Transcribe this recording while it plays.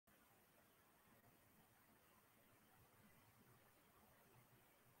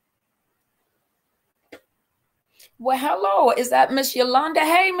Well, hello. Is that Miss Yolanda?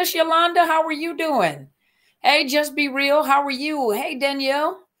 Hey, Miss Yolanda, how are you doing? Hey, just be real. How are you? Hey,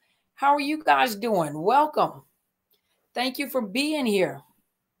 Danielle. How are you guys doing? Welcome. Thank you for being here.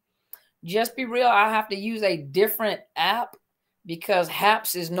 Just be real. I have to use a different app because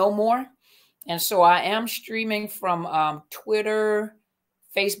Haps is no more. And so I am streaming from Twitter,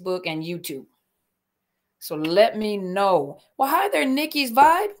 Facebook, and YouTube. So let me know. Well, hi there, Nikki's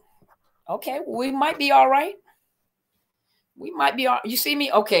Vibe. Okay, we might be all right. We might be all. You see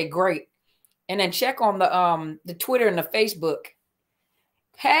me? Okay, great. And then check on the Twitter and the Facebook.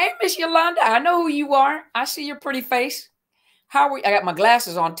 Hey, Miss Yolanda, I know who you are. I see your pretty face. How are you? I got my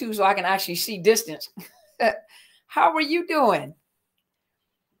glasses on too, so I can actually see distance. How are you doing?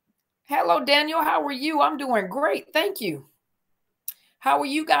 Hello, Daniel. How are you? I'm doing great. Thank you. How are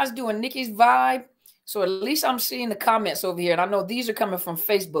you guys doing? Nikki's Vibe. So at least I'm seeing the comments over here. And I know these are coming from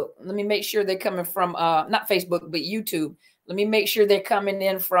Facebook. Let me make sure they're coming from not Facebook, but YouTube. Let me make sure they're coming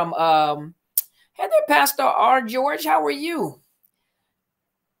in from Heather Pastor R. George. How are you?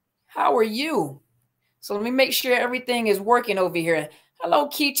 How are you? So let me make sure everything is working over here. Hello,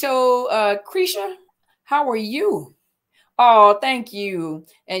 Keto Krisha. How are you? Oh, thank you.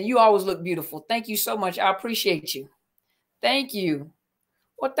 And you always look beautiful. Thank you so much. I appreciate you. Thank you.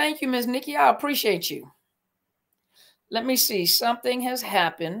 Well, thank you, Ms. Nikki. I appreciate you. Let me see. Something has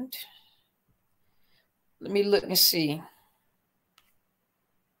happened. Let me look and see.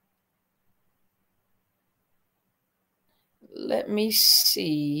 Let me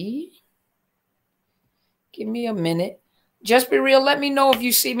see. Give me a minute. Just be real. Let me know if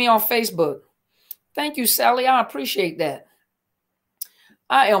you see me on Facebook. Thank you, Sally. I appreciate that.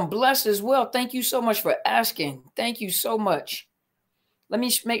 I am blessed as well. Thank you so much for asking. Thank you so much. Let me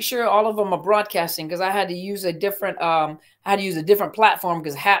make sure all of them are broadcasting because I had to use a different platform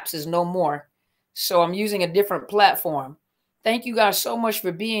because Haps is no more. So I'm using a different platform. Thank you guys so much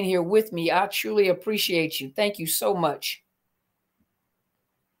for being here with me. I truly appreciate you. Thank you so much.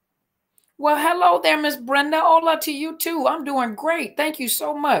 Well, hello there, Miss Brenda. Hola to you too. I'm doing great. Thank you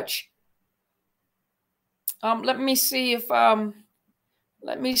so much. Let me see if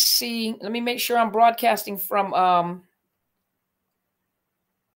let me see. Let me make sure I'm broadcasting from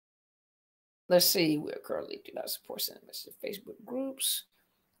let's see. We currently do not support Facebook groups,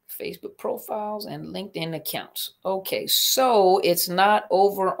 Facebook profiles, and LinkedIn accounts. Okay, so it's not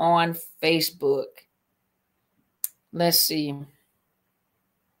over on Facebook. Let's see.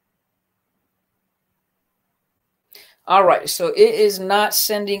 All right, so it is not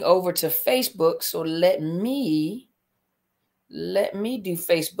sending over to Facebook. So let me do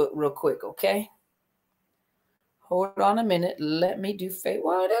Facebook real quick, okay? Hold on a minute. Let me do Facebook.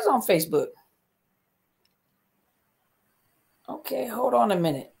 Well, it is on Facebook. Okay, hold on a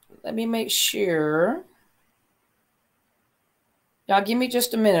minute. Let me make sure. Y'all give me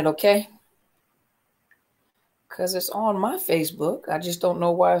just a minute, okay? Because it's on my Facebook. I just don't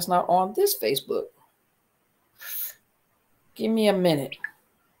know why it's not on this Facebook. Give me a minute.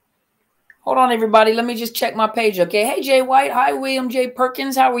 Hold on, everybody. Let me just check my page, okay? Hey, Jay White. Hi, William J.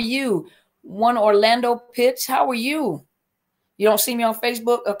 Perkins. How are you? One Orlando Pitts. How are you? You don't see me on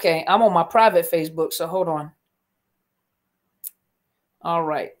Facebook? Okay, I'm on my private Facebook, so hold on. All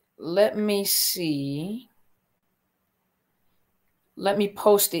right. Let me see. Let me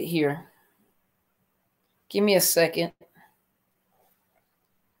post it here. Give me a second.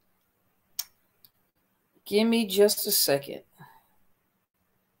 Give me just a second.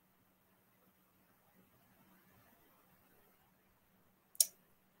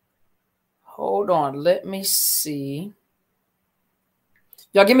 Hold on. Let me see.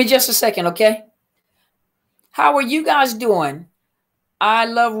 Y'all give me just a second, okay? How are you guys doing? I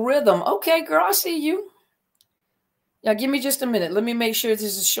love rhythm. Okay, girl, I see you. Y'all give me just a minute. Let me make sure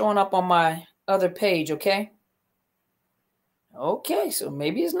this is showing up on my other page, okay? Okay, so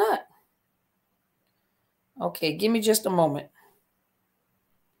maybe it's not. Okay, give me just a moment.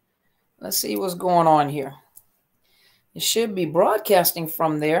 Let's see what's going on here. It should be broadcasting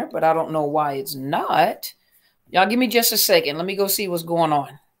from there, but I don't know why it's not. Y'all give me just a second. Let me go see what's going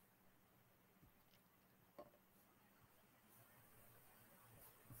on.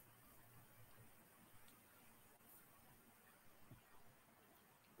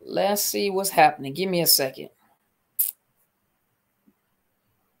 Let's see what's happening. Give me a second.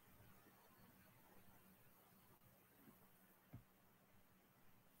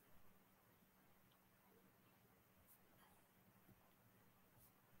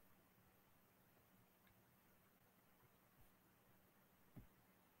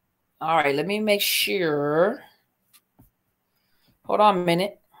 All right, let me make sure. Hold on a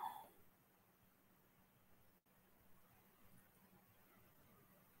minute.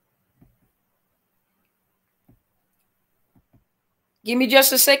 Give me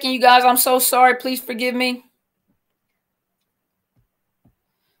just a second, you guys. I'm so sorry. Please forgive me.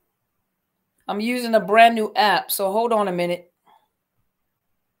 I'm using a brand new app, so hold on a minute.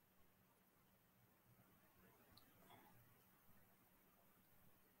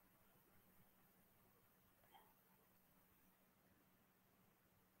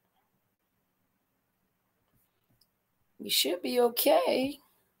 We should be okay.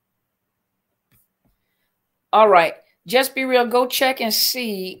 All right. Just be real. Go check and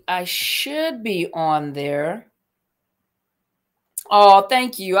see. I should be on there. Oh,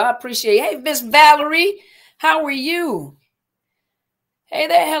 thank you. I appreciate it. Hey, Miss Valerie, how are you? Hey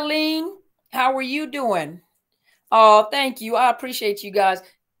there, Helene. How are you doing? Oh, thank you. I appreciate you guys.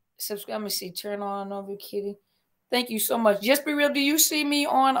 Subscribe. Let me see. Turn on over, Kitty. Thank you so much. Just be real. Do you see me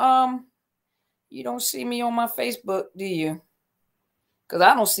on you don't see me on my Facebook, do you? Because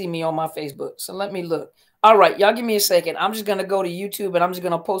I don't see me on my Facebook. So let me look. All right, y'all give me a second. I'm just going to go to YouTube and I'm just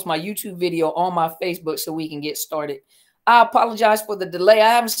going to post my YouTube video on my Facebook so we can get started. I apologize for the delay. I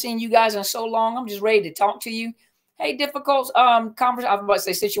haven't seen you guys in so long. I'm just ready to talk to you. Hey, difficult conversation. I was about to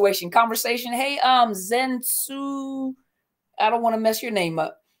say situation. Conversation. Hey, Zensu. I don't want to mess your name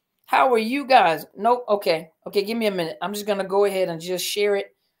up. How are you guys? Nope. Okay. Okay, give me a minute. I'm just going to go ahead and just share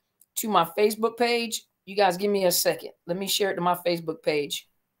it to my Facebook page. You guys give me a second. Let me share it to my Facebook page.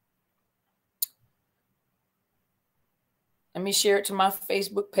 Let me share it to my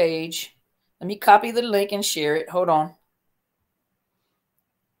Facebook page. Let me copy the link and share it. Hold on.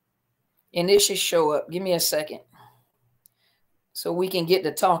 And it should show up. Give me a second so we can get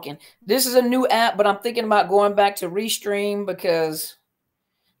to talking. This is a new app, but I'm thinking about going back to Restream because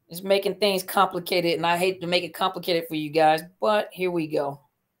it's making things complicated, and I hate to make it complicated for you guys, but here we go.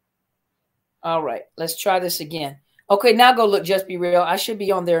 All right, let's try this again. Okay, now go look, Just Be Real. I should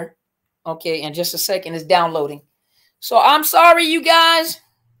be on there. Okay, in just a second. It's downloading. So I'm sorry, you guys.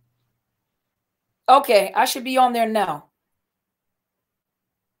 Okay, I should be on there now.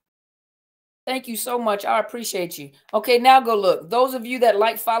 Thank you so much. I appreciate you. Okay, now go look. Those of you that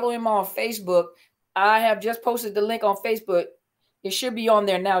like following me on Facebook, I have just posted the link on Facebook. It should be on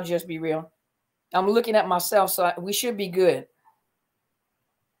there now, Just Be Real. I'm looking at myself, so we should be good.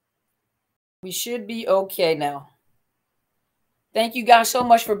 We should be okay now. Thank you guys so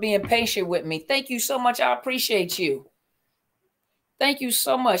much for being patient with me. Thank you so much. I appreciate you. Thank you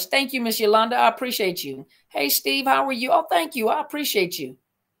so much. Thank you, Miss Yolanda. I appreciate you. Hey, Steve, how are you? Oh, thank you. I appreciate you.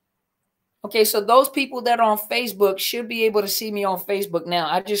 Okay, so those people that are on Facebook should be able to see me on Facebook now.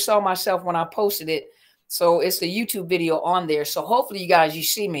 I just saw myself when I posted it. So it's a YouTube video on there. So hopefully you guys, you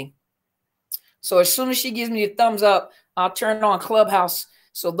see me. So as soon as she gives me a thumbs up, I'll turn on Clubhouse.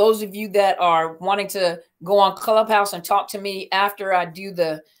 So those of you that are wanting to go on Clubhouse and talk to me after I do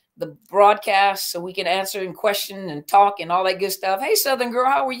the broadcast so we can answer and question and talk and all that good stuff. Hey, Southern girl,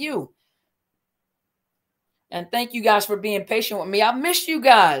 how are you? And thank you guys for being patient with me. I missed you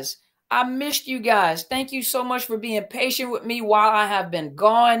guys. I missed you guys. Thank you so much for being patient with me while I have been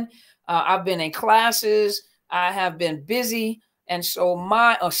gone. I've been in classes. I have been busy. And so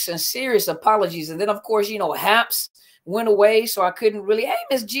my sincerest apologies. And then, of course, you know, HAPS went away. So I couldn't really, hey,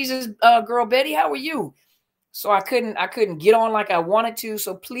 Miss Jesus girl, Betty, how are you? So I couldn't get on like I wanted to.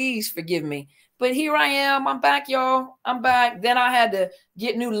 So please forgive me. But here I am. I'm back, y'all. I'm back. Then I had to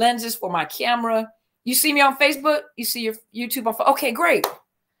get new lenses for my camera. You see me on Facebook? You see your YouTube on? Okay, great.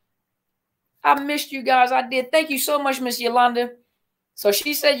 I missed you guys. I did. Thank you so much, Miss Yolanda. So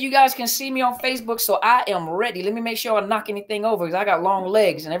she said you guys can see me on Facebook. So I am ready. Let me make sure I knock anything over because I got long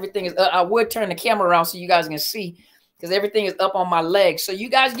legs and everything is. I would turn the camera around so you guys can see because everything is up on my legs. So you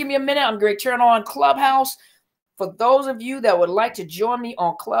guys give me a minute. I'm going to turn on Clubhouse. For those of you that would like to join me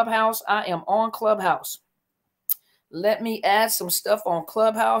on Clubhouse, I am on Clubhouse. Let me add some stuff on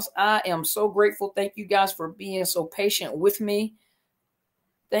Clubhouse. I am so grateful. Thank you guys for being so patient with me.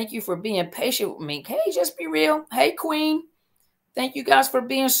 Thank you for being patient with me. Hey, Just Be Real. Hey, Queen. Thank you guys for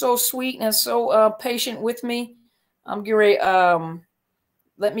being so sweet and so patient with me. I'm getting ready.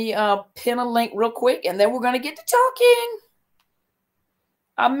 Let me pin a link real quick, and then we're going to get to talking.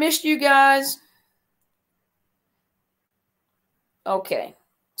 I missed you guys. Okay,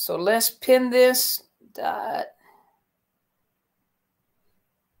 so let's pin this dot,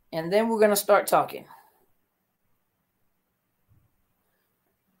 and then we're going to start talking.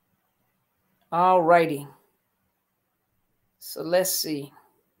 All righty. So let's see.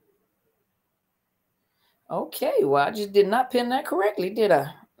 Okay, well, I just did not pin that correctly, did I?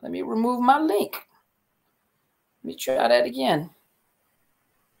 Let me remove my link. Let me try that again.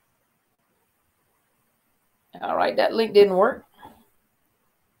 All right, that link didn't work.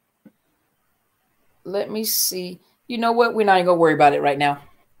 Let me see. You know what? We're not even going to worry about it right now.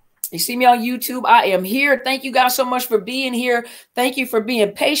 You see me on YouTube. I am here. Thank you guys so much for being here. Thank you for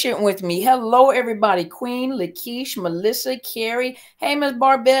being patient with me. Hello, everybody. Queen, Lakeisha, Melissa, Carrie. Hey, Miss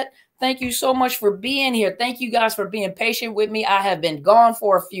Barbette. Thank you so much for being here. Thank you guys for being patient with me. I have been gone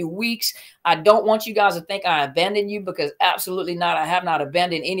for a few weeks. I don't want you guys to think I abandoned you, because absolutely not. I have not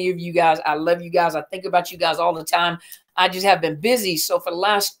abandoned any of you guys. I love you guys. I think about you guys all the time. I just have been busy. So for the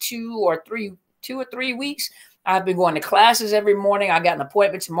last 2 or 3 weeks, I've been going to classes every morning. I got an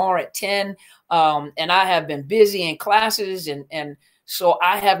appointment tomorrow at 10. And I have been busy in classes. And so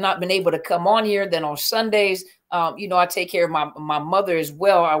I have not been able to come on here. Then on Sundays, you know, I take care of my mother as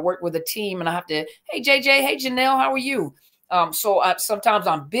well. I work with a team, and I have to, hey, JJ, hey, Janelle, how are you? So sometimes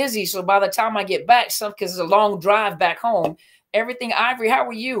I'm busy. So by the time I get back, because it's a long drive back home, everything, Ivory, how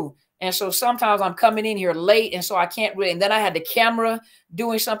are you? And so sometimes I'm coming in here late, and so I can't really, and then I had the camera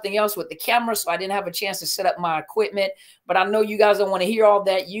doing something else with the camera, so I didn't have a chance to set up my equipment. But I know you guys don't want to hear all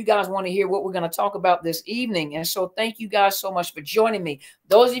that. You guys want to hear what we're going to talk about this evening. And so thank you guys so much for joining me.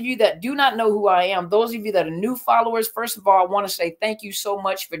 Those of you that do not know who I am, those of you that are new followers, first of all, I want to say thank you so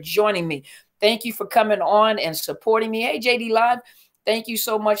much for joining me. Thank you for coming on and supporting me. Hey, JD Live. Thank you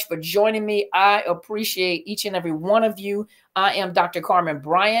so much for joining me. I appreciate each and every one of you. I am Dr. Carmen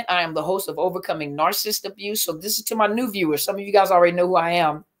Bryant. I am the host of Overcoming Narcissist Abuse. So this is to my new viewers. Some of you guys already know who I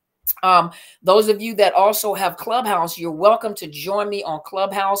am. Those of you that also have Clubhouse, you're welcome to join me on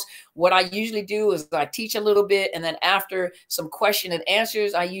Clubhouse. What I usually do is I teach a little bit, and then after some question and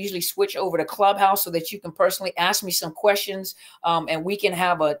answers, I usually switch over to Clubhouse so that you can personally ask me some questions, and we can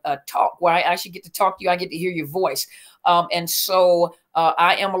have a talk where I actually get to talk to you. I get to hear your voice. And so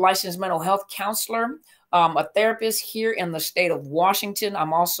I am a licensed mental health counselor, a therapist here in the state of Washington.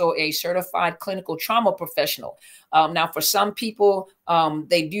 I'm also a certified clinical trauma professional. Now, for some people,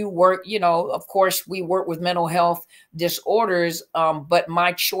 they do work, you know, of course, we work with mental health disorders, but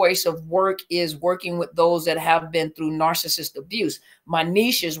my choice of work is working with those that have been through narcissist abuse. My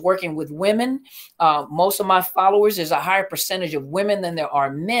niche is working with women. Most of my followers is a higher percentage of women than there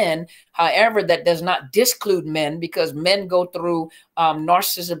are men. However, that does not disclude men, because men go through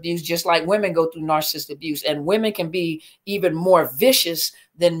narcissist abuse just like women go through narcissist abuse, and women can be even more vicious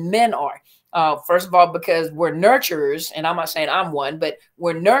than men are. First of all, because we're nurturers, and I'm not saying I'm one, but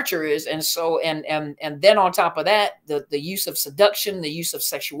we're nurturers. And so, and then on top of that, the use of seduction, the use of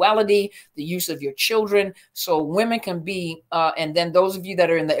sexuality, the use of your children. So women can be, and then those of you that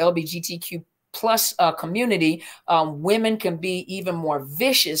are in the LGBTQ plus community, women can be even more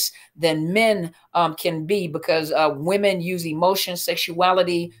vicious than men can be, because women use emotion,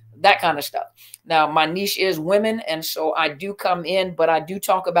 sexuality, that kind of stuff. Now, my niche is women, and so I do come in, but I do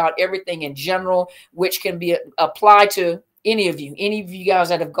talk about everything in general, which can be applied to any of you guys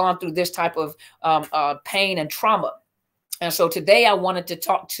that have gone through this type of pain and trauma. And so today I wanted to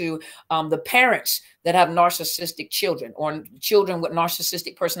talk to the parents that have narcissistic children, or children with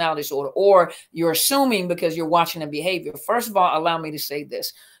narcissistic personality disorder, or you're assuming because you're watching the behavior. First of all, allow me to say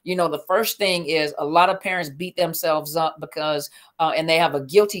this. You know, the first thing is a lot of parents beat themselves up because, and they have a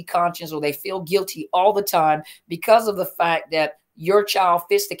guilty conscience, or they feel guilty all the time because of the fact that your child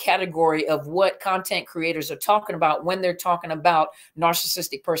fits the category of what content creators are talking about when they're talking about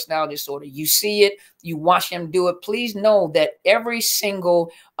narcissistic personality disorder. You see it, you watch them do it. Please know that every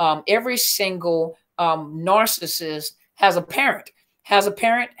single narcissist has a parent,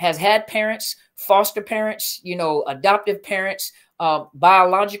 has had parents, foster parents, you know, adoptive parents,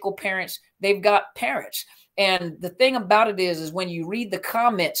 biological parents. They've got parents. And the thing about it is when you read the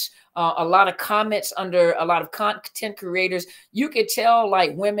comments, a lot of comments under a lot of content creators, you could tell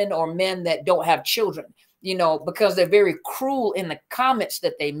like women or men that don't have children, you know, because they're very cruel in the comments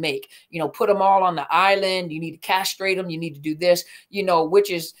that they make, you know, put them all on the island. You need to castrate them. You need to do this, you know,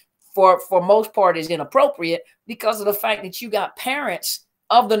 which is for most part is inappropriate because of the fact that you got parents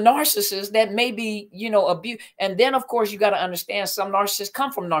of the narcissist that may be, you know, abuse. And then, of course, you got to understand some narcissists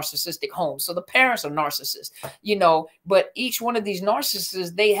come from narcissistic homes. So the parents are narcissists, you know, but each one of these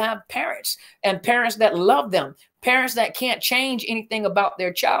narcissists, they have parents, and parents that love them, parents that can't change anything about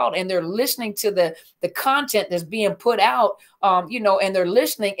their child. And they're listening to the content that's being put out, you know, and they're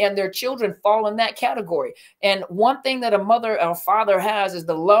listening, and their children fall in that category. And one thing that a mother or father has is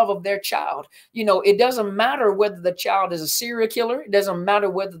the love of their child. You know, it doesn't matter whether the child is a serial killer. It doesn't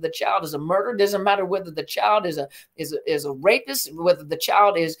matter whether the child is a murderer. It doesn't matter whether the child is a rapist, whether the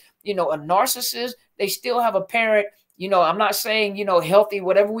child is, you know, a narcissist. They still have a parent. You know, I'm not saying, you know, healthy,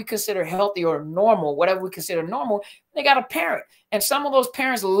 whatever we consider healthy or normal, whatever we consider normal, they got a parent. And some of those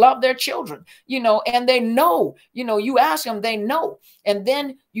parents love their children, you know, and they know, you know, you ask them, they know. And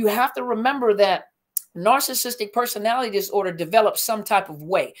then you have to remember that narcissistic personality disorder develops some type of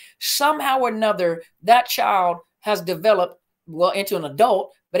way. Somehow or another, that child has developed, well, into an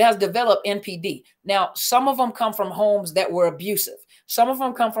adult, but has developed NPD. Now, some of them come from homes that were abusive. Some of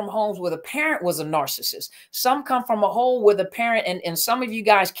them come from homes where the parent was a narcissist. Some come from a home where the parent, and some of you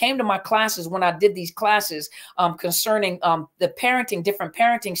guys came to my classes when I did these classes concerning the parenting, different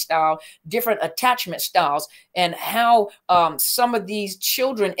parenting style, different attachment styles, and how some of these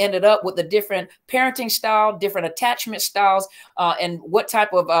children ended up with a different parenting style, different attachment styles, and what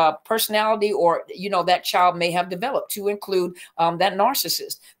type of personality or, that child may have developed to include that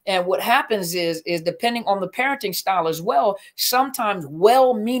narcissist. And what happens is depending on the parenting style as well, sometimes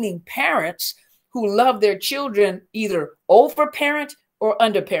well-meaning parents who love their children either overparent or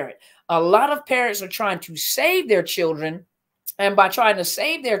underparent. A lot of parents are trying to save their children. And by trying to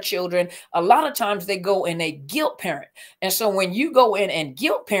save their children, a lot of times they go in a guilt parent. And so when you go in and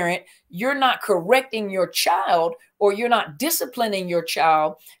guilt parent, you're not correcting your child, or you're not disciplining your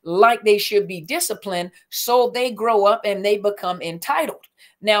child like they should be disciplined. So they grow up and they become entitled.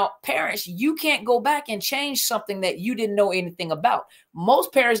 Now, parents, you can't go back and change something that you didn't know anything about.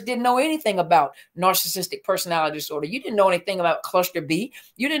 Most parents didn't know anything about narcissistic personality disorder. You didn't know anything about cluster B.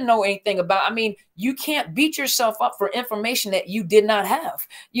 You didn't know anything about, you can't beat yourself up for information that you did not have.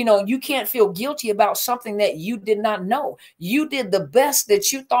 You can't feel guilty about something that you did not know. You did the best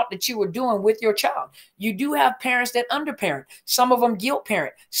that you thought that you were doing with your child. You do have parents that underparent. Some of them guilt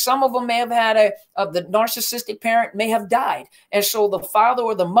parent. Some of them may have had the narcissistic parent may have died. And so the father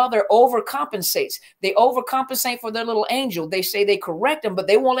or the mother overcompensates. They overcompensate for their little angel. They say they correct them, but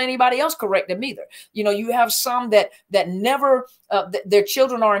they won't let anybody else correct them either. You have some that never, their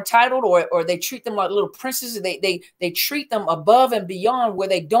children are entitled, or they treat them like little princesses. They treat them above and beyond, where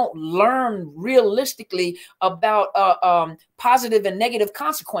they don't learn realistically about positive and negative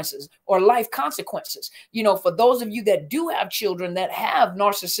consequences or life consequences. For those of you that do have children that have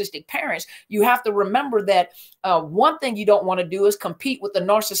narcissistic parents, you have to remember that one thing you don't want to do is compete with the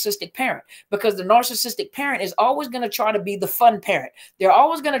narcissistic parent, because the narcissistic parent is always going to try to be the fun parent. They're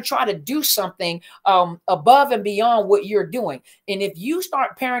always going to try to do something above and beyond what you're doing. And if you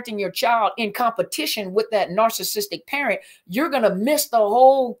start parenting your child in competition with that narcissistic parent, you're going to miss the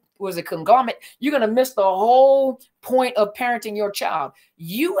whole conglomerate. You're going to miss the whole point of parenting your child.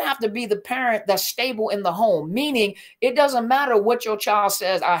 You have to be the parent that's stable in the home, meaning it doesn't matter what your child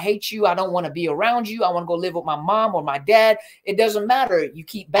says. I hate you. I don't want to be around you. I want to go live with my mom or my dad. It doesn't matter. You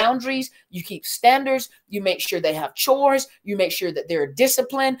keep boundaries. You keep standards. You make sure they have chores. You make sure that they're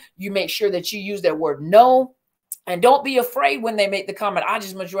disciplined. You make sure that you use that word no. And don't be afraid when they make the comment, I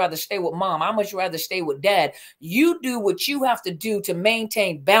just much rather stay with mom. I much rather stay with dad. You do what you have to do to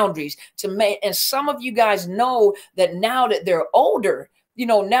maintain boundaries. And some of you guys know that now that they're older,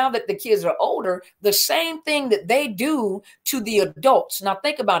 now that the kids are older, the same thing that they do to the adults. Now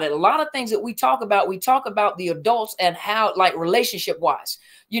think about it. A lot of things that we talk about the adults and how, like relationship wise,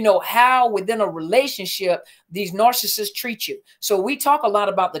 how within a relationship, these narcissists treat you. So we talk a lot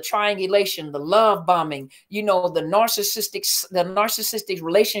about the triangulation, the love bombing, the narcissistic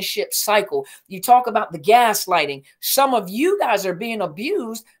relationship cycle. You talk about the gaslighting. Some of you guys are being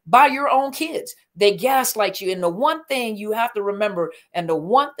abused by your own kids. They gaslight you. And the one thing you have to remember, and the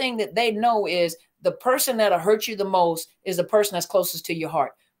one thing that they know, is the person that'll hurt you the most is the person that's closest to your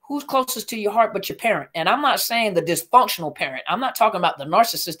heart. Who's closest to your heart but your parent? And I'm not saying the dysfunctional parent. I'm not talking about the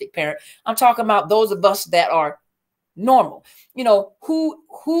narcissistic parent. I'm talking about those of us that are normal.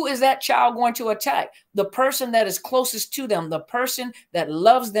 Who is that child going to attack? The person that is closest to them, the person that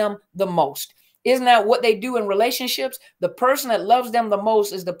loves them the most. Isn't that what they do in relationships? The person that loves them the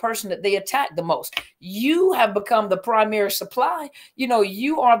most is the person that they attack the most. You have become the primary supply.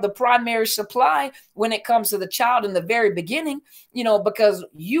 You are the primary supply when it comes to the child in the very beginning, because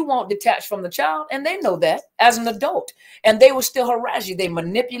you won't detach from the child, and they know that as an adult, and they will still harass you. They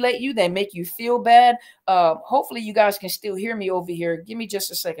manipulate you. They make you feel bad. Hopefully you guys can still hear me over here. Give me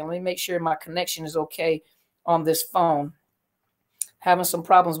just a second. Let me make sure my connection is okay on this phone. Having some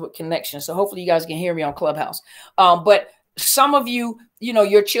problems with connection. So hopefully you guys can hear me on Clubhouse. But some of you,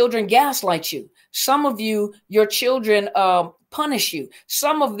 your children gaslight you. Some of you, your children punish you.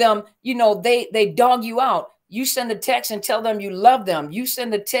 Some of them, they dog you out. You send a text and tell them you love them. You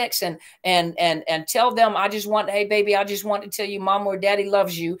send a text and tell them, hey baby, I just want to tell you mom or daddy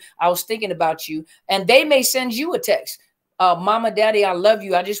loves you. I was thinking about you. And they may send you a text. Mama, daddy, I love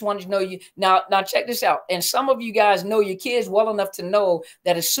you. I just wanted to know you. Now check this out. And some of you guys know your kids well enough to know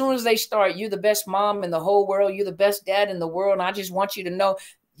that as soon as they start, you're the best mom in the whole world. You're the best dad in the world. And I just want you to know,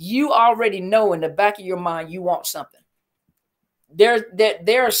 you already know in the back of your mind, you want something.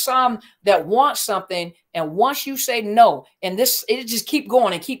 There are some that want something, and once you say no, and it just keep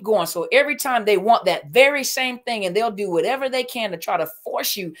going and keep going. So every time they want that very same thing, and they'll do whatever they can to try to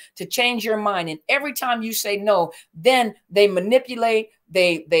force you to change your mind. And every time you say no, then they manipulate,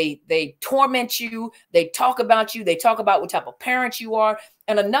 they torment you, they talk about you, they talk about what type of parent you are.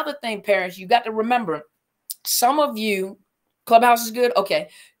 And another thing, parents, you got to remember, some of you, Clubhouse is good. Okay.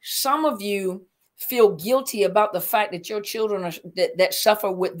 Some of you feel guilty about the fact that your children are that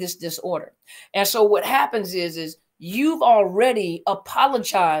suffer with this disorder. And so what happens is you've already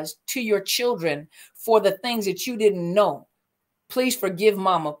apologized to your children for the things that you didn't know. Please forgive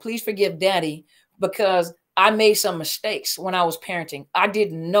mama. Please forgive daddy, because I made some mistakes when I was parenting. I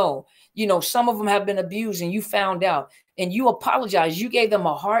didn't know. You know, some of them have been abused and you found out, and you apologized. You gave them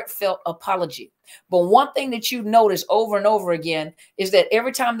a heartfelt apology. But one thing that you notice over and over again is that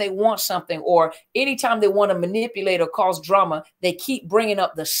every time they want something, or anytime they want to manipulate or cause drama, they keep bringing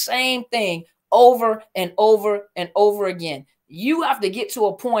up the same thing over and over and over again. You have to get to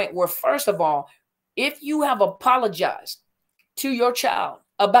a point where, first of all, if you have apologized to your child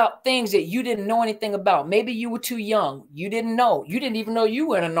about things that you didn't know anything about, maybe you were too young, you didn't know, you didn't even know you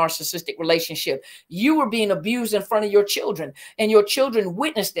were in a narcissistic relationship, you were being abused in front of your children, and your children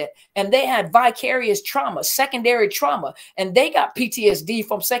witnessed it, and they had vicarious trauma, secondary trauma, and they got PTSD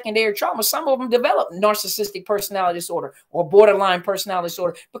from secondary trauma. Some of them developed narcissistic personality disorder or borderline personality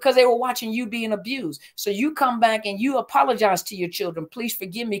disorder because they were watching you being abused. So you come back and you apologize to your children. Please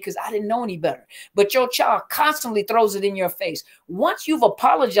forgive me because I didn't know any better. But your child constantly throws it in your face. Once you've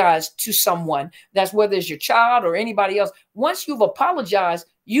apologized to someone, that's whether it's your child or anybody else, once you've apologized,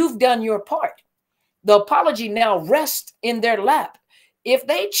 you've done your part. The apology now rests in their lap. If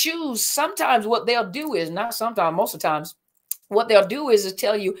they choose, sometimes what they'll do is, not sometimes, most of the times, what they'll do is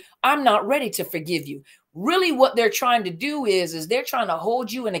tell you, I'm not ready to forgive you. Really what they're trying to do is they're trying to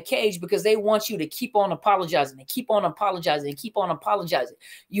hold you in a cage because they want you to keep on apologizing and keep on apologizing and keep on apologizing.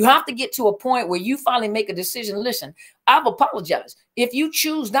 You have to get to a point where you finally make a decision. Listen, I've apologized. If you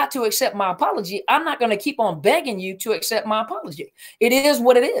choose not to accept my apology, I'm not going to keep on begging you to accept my apology. It is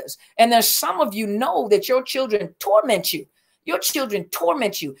what it is. And there's some of you know that your children torment you. Your children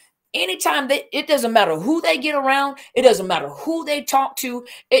torment you. Anytime it doesn't matter who they get around, it doesn't matter who they talk to.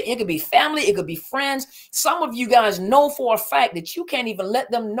 It could be family, it could be friends. Some of you guys know for a fact that you can't even let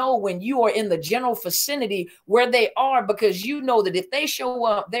them know when you are in the general vicinity where they are, because you know that if they show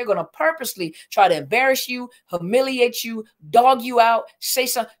up, they're going to purposely try to embarrass you, humiliate you, dog you out, say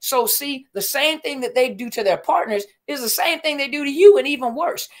something. So see, the same thing that they do to their partners is the same thing they do to you, and even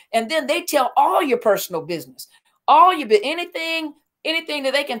worse. And then they tell all your personal business, all your anything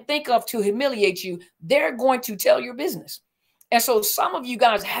that they can think of to humiliate you, they're going to tell your business. And so some of you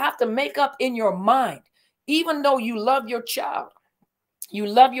guys have to make up in your mind, even though you love your child, you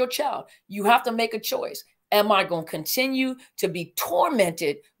have to make a choice. Am I going to continue to be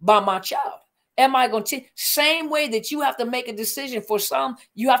tormented by my child? Am I going to, same way that you have to make a decision for some,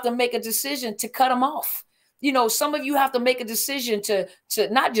 you have to make a decision to cut them off. You know, some of you have to make a decision to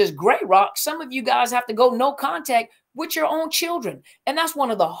not just gray rock. Some of you guys have to go no contact with your own children. And that's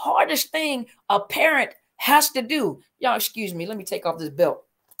one of the hardest things a parent has to do. Y'all, excuse me. Let me take off this belt.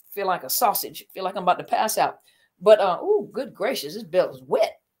 Feel like a sausage. Feel like I'm about to pass out. But, oh, good gracious. This belt is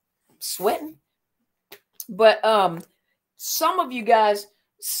wet. I'm sweating. But some of you guys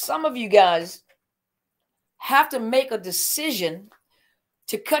have to make a decision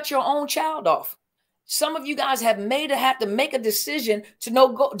to cut your own child off. Some of you guys have to make a decision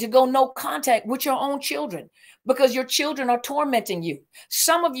to go no contact with your own children because your children are tormenting you.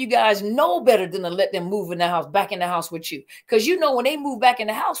 Some of you guys know better than to let them move in the house, back in the house with you. Because you know when they move back in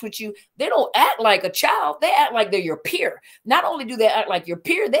the house with you, they don't act like a child. They act like they're your peer. Not only do they act like your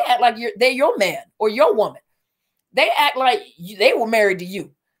peer, they act like they're your man or your woman. They act like they were married to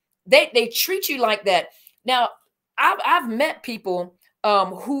you. They treat you like that. Now, I've met people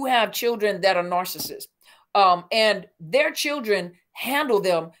who have children that are narcissists, and their children handle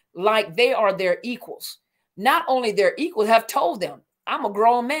them like they are their equals. Not only their equals, have told them, I'm a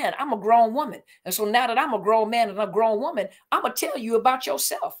grown man, I'm a grown woman. And so now that I'm a grown man and a grown woman, I'm going to tell you about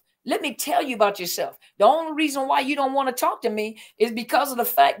yourself. Let me tell you about yourself. The only reason why you don't want to talk to me is because of the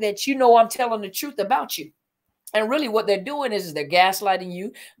fact that you know I'm telling the truth about you. And really what they're doing is they're gaslighting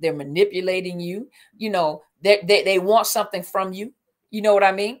you. They're manipulating you. You know, they want something from you. You know what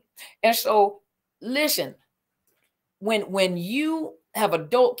I mean? And so listen, when you have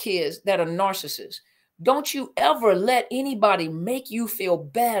adult kids that are narcissists, don't you ever let anybody make you feel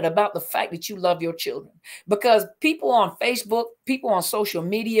bad about the fact that you love your children. Because people on Facebook, people on social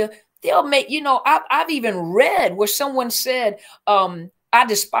media, they'll make, you know, I've even read where someone said, I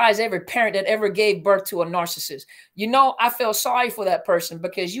despise every parent that ever gave birth to a narcissist. You know, I feel sorry for that person,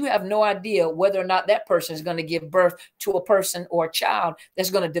 because you have no idea whether or not that person is going to give birth to a person or a child that's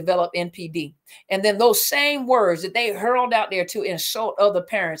going to develop NPD. And then those same words that they hurled out there to insult other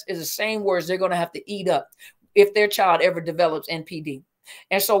parents is the same words they're going to have to eat up if their child ever develops NPD.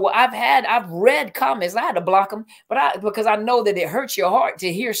 And so I've read comments. I had to block them, because I know that it hurts your heart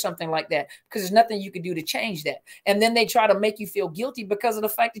to hear something like that, because there's nothing you can do to change that. And then they try to make you feel guilty because of the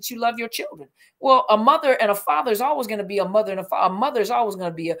fact that you love your children. Well, a mother and a father is always going to be a mother and a father. A mother is always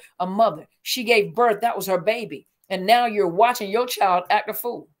going to be a mother. She gave birth. That was her baby. And now you're watching your child act a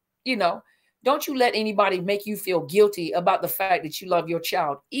fool. You know, don't you let anybody make you feel guilty about the fact that you love your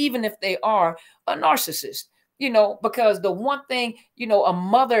child, even if they are a narcissist. You know, because the one thing, you know, a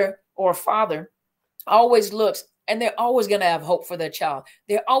mother or a father always looks, and they're always going to have hope for their child.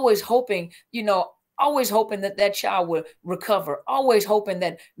 They're always hoping, you know, always hoping that that child will recover, always hoping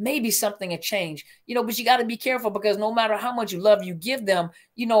that maybe something will change, you know, but you got to be careful, because no matter how much love you give them,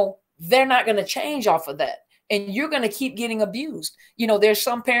 you know, they're not going to change off of that. And you're going to keep getting abused. You know, there's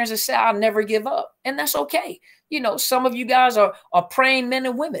some parents that say, I'll never give up. And that's okay. You know, some of you guys are praying men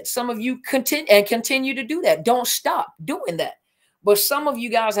and women. Some of you continue to do that. Don't stop doing that. But some of you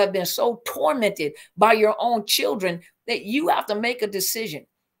guys have been so tormented by your own children that you have to make a decision.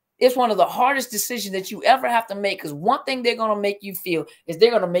 It's one of the hardest decisions that you ever have to make, because one thing they're going to make you feel is they're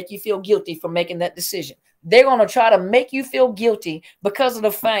going to make you feel guilty for making that decision. They're going to try to make you feel guilty because of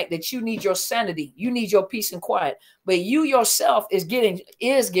the fact that you need your sanity. You need your peace and quiet. But you yourself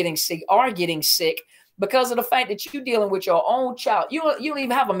are getting sick because of the fact that you're dealing with your own child. You don't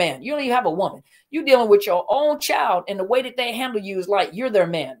even have a man. You don't even have a woman. You're dealing with your own child, and the way that they handle you is like you're their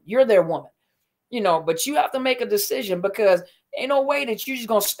man. You're their woman. You know, but you have to make a decision, because ain't no way that you're just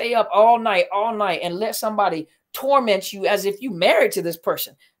going to stay up all night and let somebody torment you as if you married to this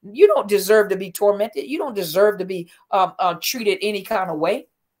person. You don't deserve to be tormented. You don't deserve to be treated any kind of way.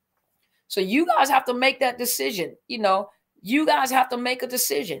 So you guys have to make that decision. You know, you guys have to make a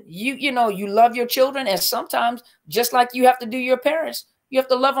decision. You know, you love your children, and sometimes, just like you have to do your parents, you have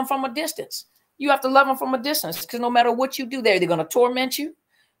to love them from a distance. You have to love them from a distance, because no matter what you do, they're going to torment you.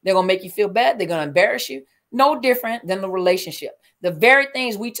 They're going to make you feel bad. They're going to embarrass you. No different than the relationship. The very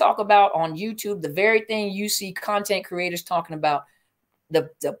things we talk about on YouTube, the very thing you see content creators talking about, the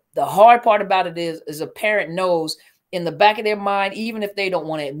hard part about it is a parent knows in the back of their mind, even if they don't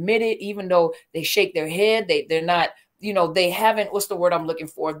want to admit it, even though they shake their head, they're not, you know, they haven't, what's the word I'm looking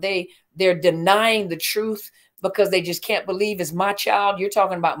for? They're denying the truth because they just can't believe it's my child. You're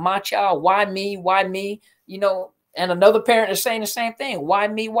talking about my child. Why me? Why me? You know, and another parent is saying the same thing. Why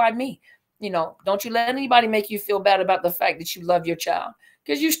me? Why me? You know, don't you let anybody make you feel bad about the fact that you love your child,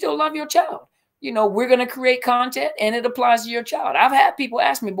 because you still love your child. You know, we're going to create content and it applies to your child. I've had people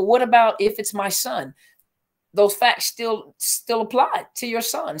ask me, but what about if it's my son? Those facts still apply to your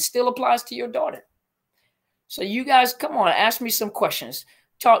son, still applies to your daughter. So you guys, come on, ask me some questions.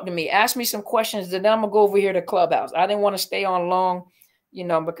 Talk to me. Ask me some questions. Then I'm going to go over here to Clubhouse. I didn't want to stay on long, you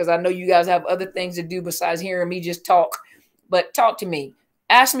know, because I know you guys have other things to do besides hearing me just talk. But talk to me.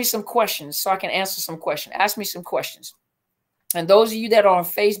 Ask me some questions so I can answer some questions. Ask me some questions. And those of you that are on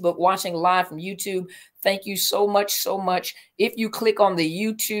Facebook watching live from YouTube, thank you so much, so much. If you click on the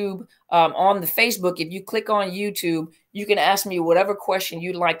YouTube, on the Facebook, if you click on YouTube, you can ask me whatever question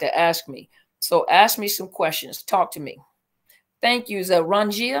you'd like to ask me. So ask me some questions. Talk to me. Thank you,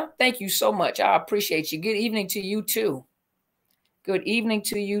 Ranjia. Thank you so much. I appreciate you. Good evening to you too. Good evening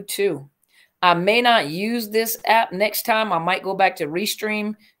to you too. I may not use this app next time. I might go back to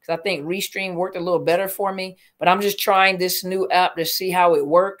Restream because I think Restream worked a little better for me. But I'm just trying this new app to see how it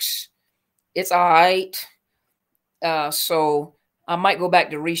works. It's all right. So I might go back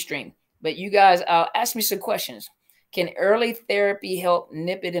to Restream. But you guys, ask me some questions. Can early therapy help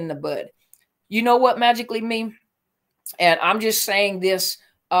nip it in the bud? You know what, Magically Me? And I'm just saying this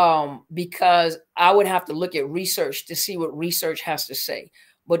because I would have to look at research to see what research has to say.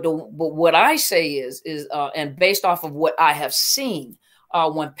 But what I say is and based off of what I have seen,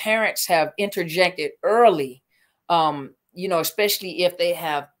 when parents have interjected early, you know, especially if they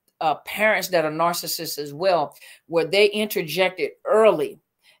have parents that are narcissists as well, where they interjected early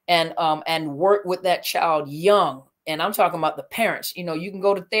and work with that child young. And I'm talking about the parents. You know, you can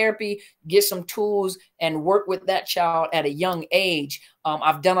go to therapy, get some tools, and work with that child at a young age.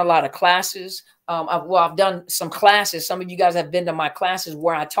 I've done a lot of classes. I've done some classes. Some of you guys have been to my classes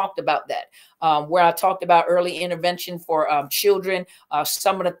where I talked about that. where I talked about early intervention for children,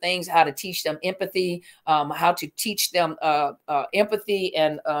 some of the things, how to teach them empathy, how to teach them empathy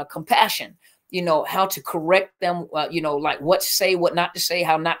and compassion, you know, how to correct them, you know, like what to say, what not to say,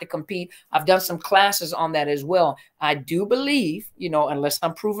 how not to compete. I've done some classes on that as well. I do believe, you know, unless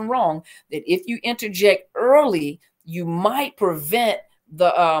I'm proven wrong, that if you interject early, you might prevent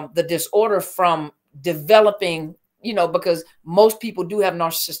the disorder from developing, you know, because most people do have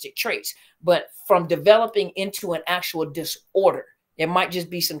narcissistic traits, but from developing into an actual disorder. It might just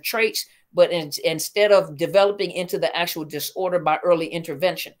be some traits, but instead of developing into the actual disorder by early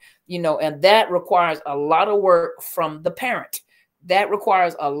intervention, you know, and that requires a lot of work from the parent. That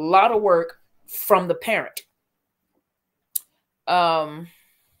requires a lot of work from the parent.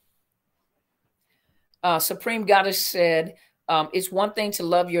 Supreme Goddess said, it's one thing to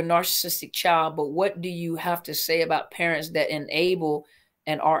love your narcissistic child, but what do you have to say about parents that enable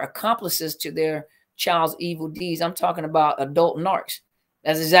and are accomplices to their child's evil deeds? I'm talking about adult narcs.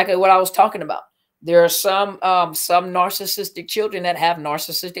 That's exactly what I was talking about. There are some narcissistic children that have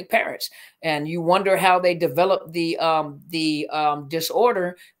narcissistic parents, and you wonder how they develop the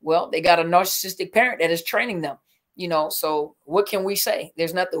disorder. Well, they got a narcissistic parent that is training them, you know. So what can we say?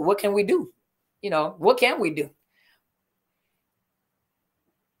 There's nothing. What can we do? You know, what can we do?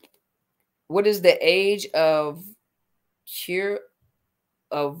 What is the age of cure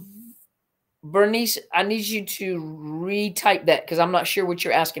of Bernice? I need you to retype that because I'm not sure what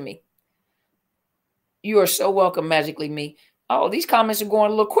you're asking me. You are so welcome, Magically Me. Oh, these comments are going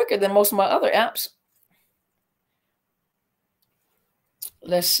a little quicker than most of my other apps.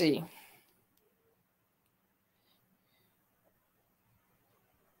 Let's see.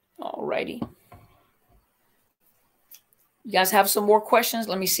 All righty. You guys have some more questions?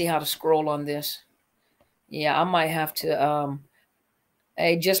 Let me see how to scroll on this. Yeah, I might have to,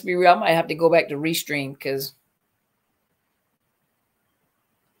 hey, just be real. I might have to go back to Restream because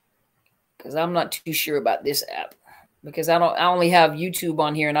I'm not too sure about this app, because I only have YouTube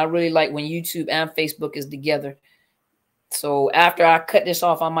on here, and I really like when YouTube and Facebook is together. So after I cut this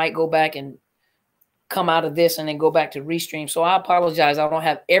off, I might go back and come out of this and then go back to Restream. So I apologize. I don't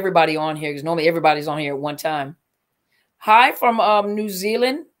have everybody on here because normally everybody's on here at one time. Hi from New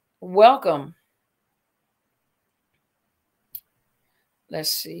Zealand. Welcome. Let's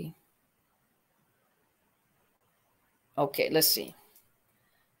see. Okay, let's see.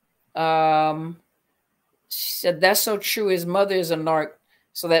 She said, that's so true. His mother is a narc.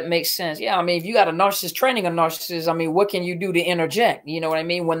 So that makes sense. Yeah, I mean, if you got a narcissist training a narcissist, I mean, what can you do to interject? You know what I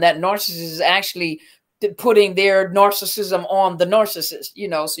mean? When that narcissist is actually putting their narcissism on the narcissist, you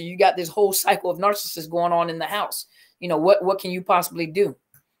know, so you got this whole cycle of narcissists going on in the house. You know, what can you possibly do?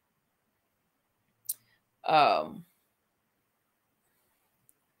 How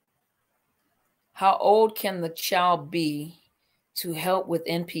old can the child be to help with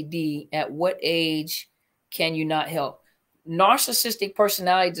NPD? At what age can you not help? Narcissistic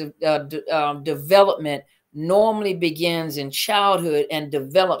personality development normally begins in childhood and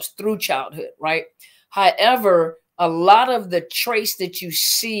develops through childhood, right? However, a lot of the traits that you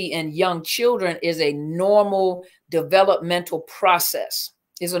see in young children is a normal developmental process.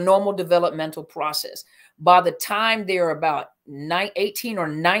 Is a normal developmental process. By the time they're about 18 or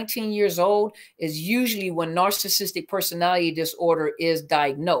 19 years old is usually when narcissistic personality disorder is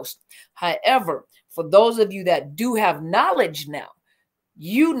diagnosed. However, for those of you that do have knowledge now,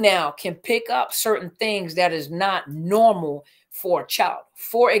 you now can pick up certain things that is not normal for a child.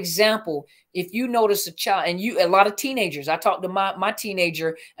 For example, if you notice a child, and a lot of teenagers, I talked to my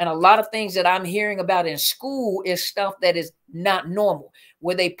teenager, and a lot of things that I'm hearing about in school is stuff that is not normal,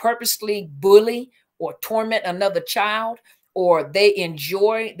 where they purposely bully or torment another child, or they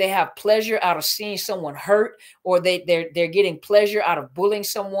have pleasure out of seeing someone hurt, or they're getting pleasure out of bullying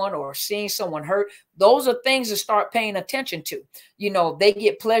someone or seeing someone hurt. Those are things to start paying attention to. You know, they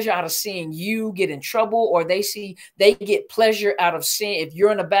get pleasure out of seeing you get in trouble, or they get pleasure out of seeing if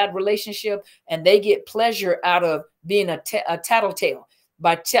you're in a bad relationship, and they get pleasure out of being a tattletale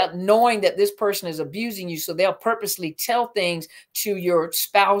by knowing that this person is abusing you. So they'll purposely tell things to your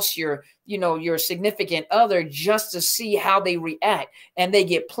spouse, your significant other, just to see how they react. And they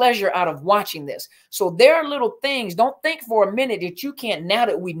get pleasure out of watching this. So there are little things. Don't think for a minute that you can't, now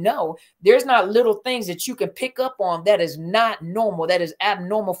that we know, there's not little things that you can pick up on that is not normal, that is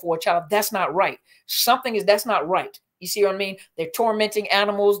abnormal for a child. That's not right. That's not right. You see what I mean? They're tormenting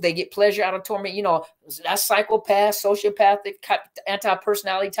animals. They get pleasure out of torment. You know, that's psychopath, sociopathic,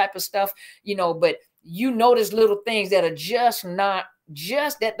 anti-personality type of stuff, you know, but you notice little things that are just not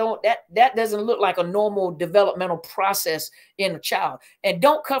just that doesn't look like a normal developmental process in a child. And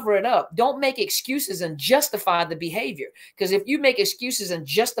don't cover it up. Don't make excuses and justify the behavior. Because if you make excuses and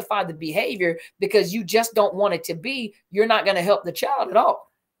justify the behavior because you just don't want it to be, you're not going to help the child at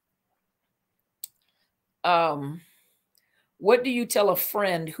all. What do you tell a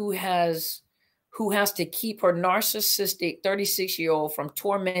friend who has to keep her narcissistic 36-year-old from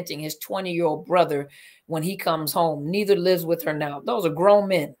tormenting his 20-year-old brother when he comes home? Neither lives with her now. Those are grown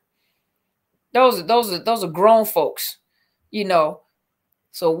men. Those are grown folks, you know.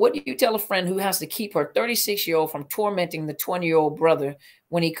 So what do you tell a friend who has to keep her 36-year-old from tormenting the 20-year-old brother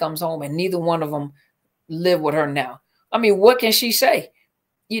when he comes home and neither one of them live with her now? I mean, what can she say?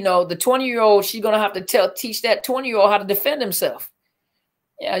 You know, the 20-year-old, she's going to have to teach that 20-year-old how to defend himself.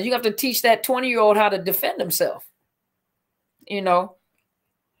 Yeah, you have to teach that 20-year-old how to defend himself. You know,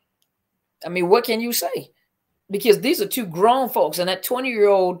 I mean, what can you say? Because these are two grown folks, and that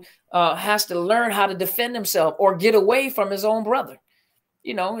 20-year-old has to learn how to defend himself or get away from his own brother.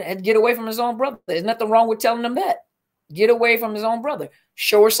 You know, and get away from his own brother. There's nothing wrong with telling him that. Get away from his own brother.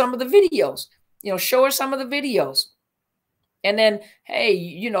 Show her some of the videos. You know, show her some of the videos. And then, hey,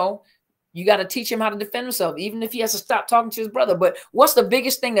 you know, you got to teach him how to defend himself, even if he has to stop talking to his brother. But what's the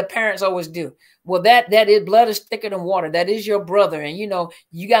biggest thing that parents always do? Well, that is blood is thicker than water. That is your brother. And, you know,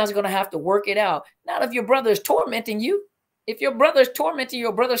 you guys are going to have to work it out. Not if your brother is tormenting you. If your brother is tormenting you,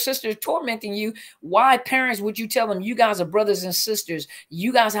 your brother or sister is tormenting you, why, parents, would you tell them you guys are brothers and sisters?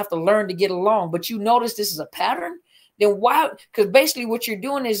 You guys have to learn to get along. But you notice this is a pattern? Then why? Because basically what you're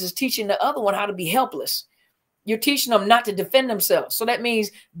doing is teaching the other one how to be helpless. You're teaching them not to defend themselves. So that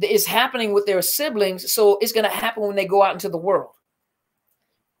means it's happening with their siblings. So it's going to happen when they go out into the world.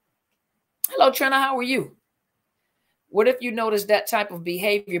 Hello, Trina. How are you? What if you notice that type of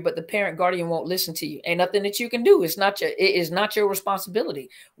behavior, but the parent guardian won't listen to you? Ain't nothing that you can do. It is not your responsibility.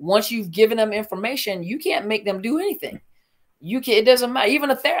 Once you've given them information, you can't make them do anything. It doesn't matter.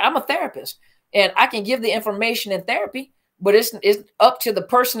 Even I'm a therapist, and I can give the information in therapy, but it's up to the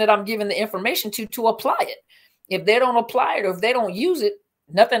person that I'm giving the information to apply it. If they don't apply it or if they don't use it,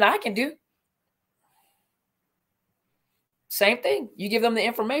 nothing I can do. Same thing. You give them the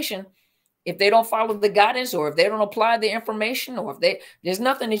information. If they don't follow the guidance or if they don't apply the information or there's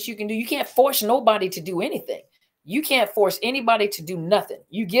nothing that you can do. You can't force nobody to do anything. You can't force anybody to do nothing.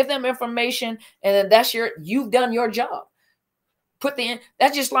 You give them information and then you've done your job.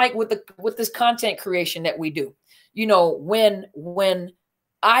 That's just like with this content creation that we do. You know, when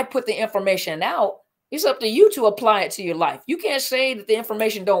I put the information out, it's up to you to apply it to your life. You can't say that the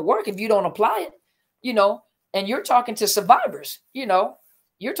information don't work if you don't apply it, you know, and you're talking to survivors, you know,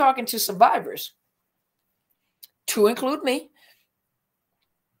 you're talking to survivors, to include me.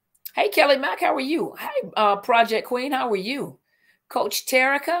 Hey, Kelly Mack, how are you? Hey, Project Queen, how are you? Coach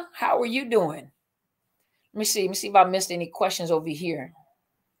Terica, how are you doing? Let me see if I missed any questions over here.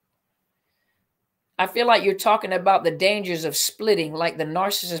 I feel like you're talking about the dangers of splitting like the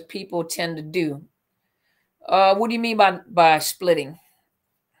narcissist people tend to do. What do you mean by splitting?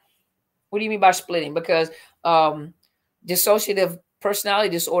 What do you mean by splitting? Because dissociative personality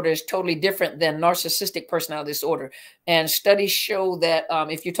disorder is totally different than narcissistic personality disorder. And studies show that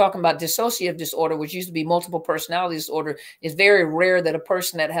if you're talking about dissociative disorder, which used to be multiple personality disorder, it's very rare that a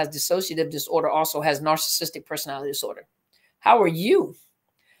person that has dissociative disorder also has narcissistic personality disorder. How are you?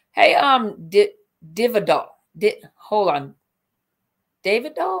 Hey, Dividal. Hold on.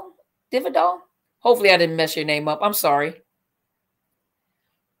 Dividal? Hopefully I didn't mess your name up. I'm sorry.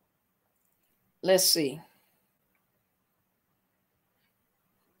 Let's see.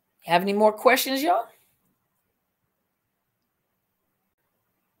 Have any more questions, y'all?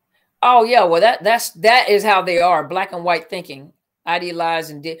 Oh yeah, well that is how they are. Black and white thinking,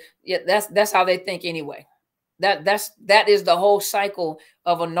 idealized, and yeah, that's how they think anyway. That is the whole cycle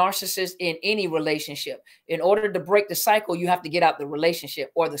of a narcissist in any relationship. In order to break the cycle, you have to get out the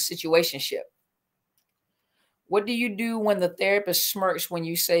relationship or the situationship. What do you do when the therapist smirks when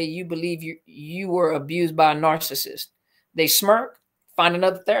you say you believe you were abused by a narcissist? They smirk, find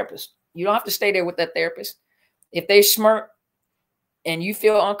another therapist. You don't have to stay there with that therapist. If they smirk and you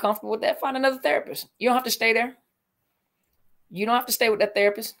feel uncomfortable with that, find another therapist. You don't have to stay there. You don't have to stay with that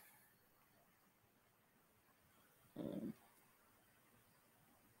therapist.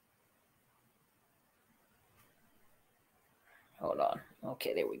 Hold on.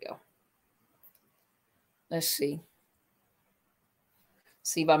 Okay, there we go. Let's see.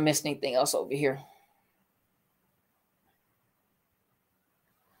 See if I missed anything else over here.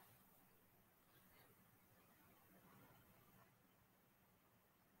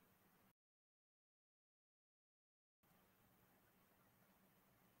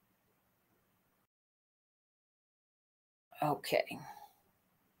 Okay.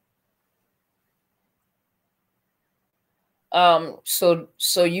 So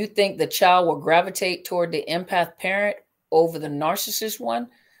you think the child will gravitate toward the empath parent over the narcissist one?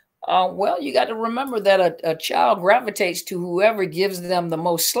 Well, you got to remember that a child gravitates to whoever gives them the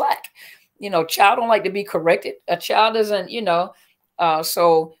most slack. Child don't like to be corrected. A child doesn't, and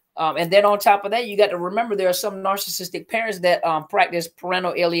then on top of that, you got to remember there are some narcissistic parents that practice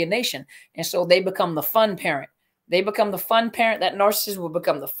parental alienation. And so they become the fun parent. They become the fun parent. That narcissist will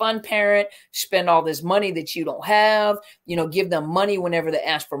become the fun parent, spend all this money that you don't have, give them money whenever they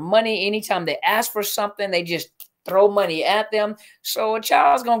ask for money. Anytime they ask for something, they just throw money at them. So a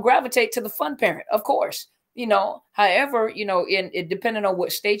child's going to gravitate to the fun parent, of course. However, in depending on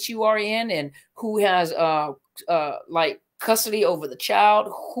what state you are in and who has like custody over the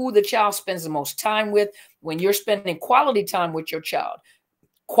child, who the child spends the most time with, when you're spending quality time with your child,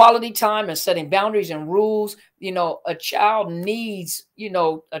 quality time and setting boundaries and rules, a child needs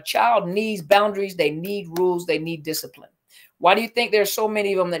boundaries. They need rules. They need discipline. Why do you think there's so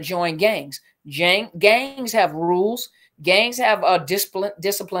many of them that join gangs? Gangs have rules. Gangs have discipline,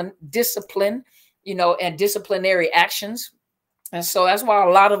 and disciplinary actions. And so that's why a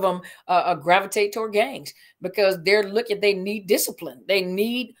lot of them gravitate toward gangs, because they need discipline. They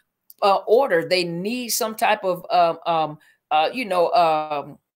need order. They need some type of,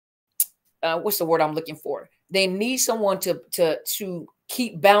 what's the word I'm looking for? They need someone to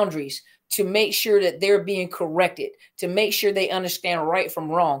keep boundaries, to make sure that they're being corrected, to make sure they understand right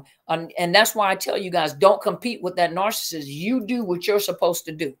from wrong. And that's why I tell you guys, don't compete with that narcissist. You do what you're supposed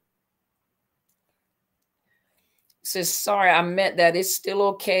to do. Says, sorry, I meant that it's still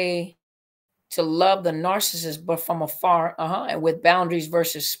okay to love the narcissist, but from afar, and with boundaries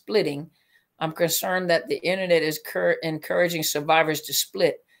versus splitting. I'm concerned that the internet is encouraging survivors to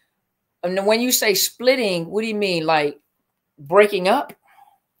split. And when you say splitting, what do you mean? Like breaking up?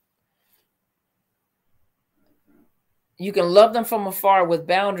 You can love them from afar with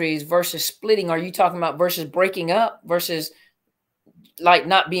boundaries versus splitting. Are you talking about versus breaking up versus like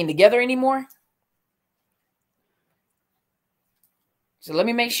not being together anymore? So let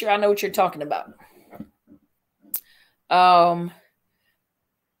me make sure I know what you're talking about.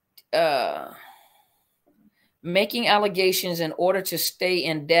 Making allegations in order to stay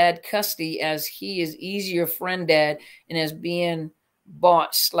in dad custody as he is easier friend dad and is being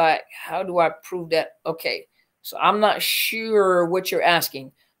bought slack. How do I prove that? Okay. So I'm not sure what you're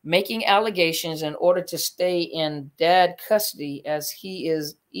asking. Making allegations in order to stay in dad custody as he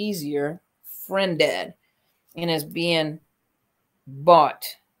is easier friend dad and is being bought.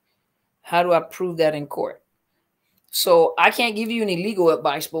 How do I prove that in court? So I can't give you any legal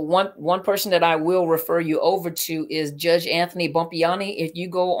advice, but one person that I will refer you over to is Judge Anthony Bompiani. If you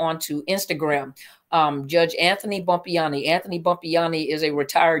go onto Instagram, Judge Anthony Bompiani. Anthony Bompiani is a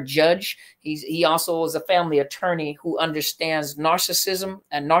retired judge. He also is a family attorney who understands narcissism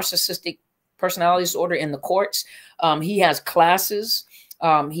and narcissistic personality disorder in the courts. He has classes.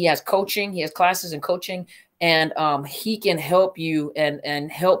 He has coaching. He has classes and coaching, and he can help you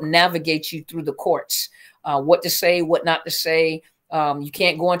and help navigate you through the courts. What to say, what not to say. You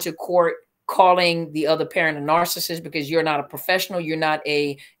can't go into court calling the other parent a narcissist because you're not a professional. You're not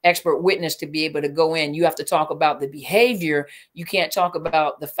a expert witness to be able to go in. You have to talk about the behavior. You can't talk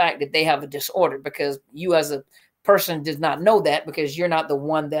about the fact that they have a disorder, because you as a person does not know that, because you're not the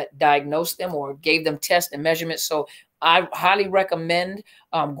one that diagnosed them or gave them tests and measurements. So I highly recommend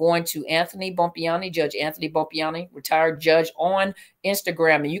going to Anthony Bompiani, Judge Anthony Bompiani, retired judge, on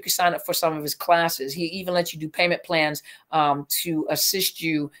Instagram, and you can sign up for some of his classes. He even lets you do payment plans to assist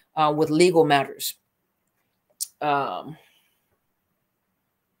you with legal matters. Let's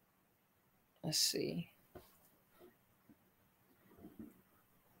see.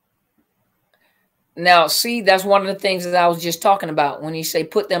 Now, see, that's one of the things that I was just talking about when you say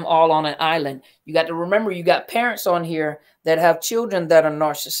put them all on an island. You got to remember, you got parents on here that have children that are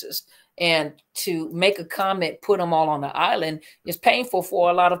narcissists. And to make a comment, put them all on the island, is painful for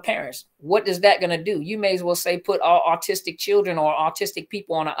a lot of parents. What is that going to do? You may as well say put all autistic children or autistic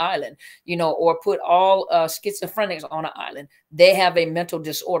people on an island, or put all schizophrenics on an island. They have a mental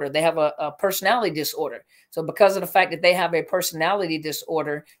disorder. They have a personality disorder. So because of the fact that they have a personality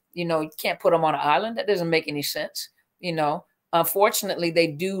disorder, you can't put them on an island. That doesn't make any sense. Unfortunately, they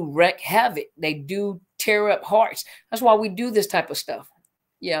do wreak havoc. They do tear up hearts. That's why we do this type of stuff.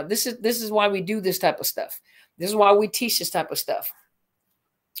 Yeah, this is why we do this type of stuff. This is why we teach this type of stuff.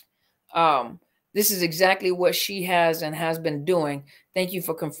 This is exactly what she has and has been doing. Thank you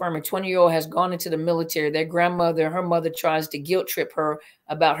for confirming. 20-year-old has gone into the military. Her mother tries to guilt trip her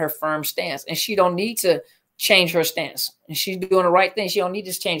about her firm stance. And she don't need to change her stance. And she's doing the right thing. She don't need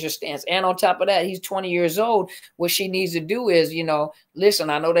to change her stance. And on top of that, he's 20 years old. What she needs to do is, you know,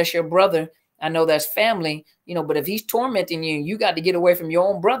 listen, I know that's your brother. I know that's family, you know, but if he's tormenting you, you got to get away from your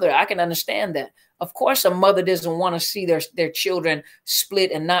own brother. I can understand that. Of course, a mother doesn't want to see their children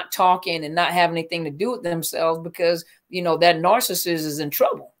split and not talking and not have anything to do with themselves, because, you know, that narcissist is in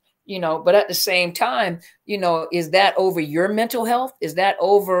trouble, you know. But at the same time, you know, is that over your mental health? Is that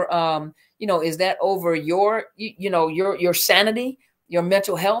over, you know, is that over your, you know, your sanity, your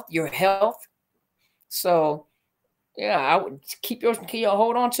mental health, your health? So, yeah, I would keep your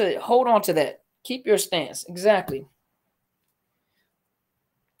hold on to that. Keep your stance. Exactly.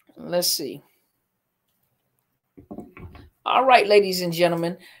 Let's see. All right, ladies and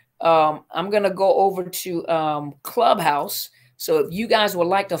gentlemen, I'm going to go over to Clubhouse. So if you guys would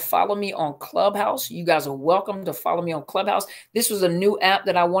like to follow me on Clubhouse, you guys are welcome to follow me on Clubhouse. This was a new app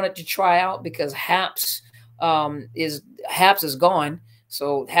that I wanted to try out because Haps is gone.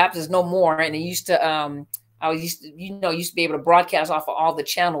 So Haps is no more. And it used to, I used to be able to broadcast off of all the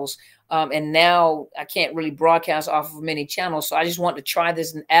channels. And now I can't really broadcast off of many channels. So I just want to try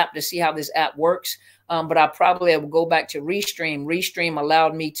this app to see how this app works. But I probably will go back to Restream. Restream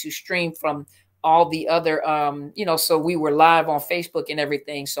allowed me to stream from all the other, you know, so we were live on Facebook and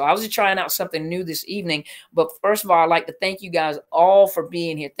everything. So I was just trying out something new this evening. But first of all, I'd like to thank you guys all for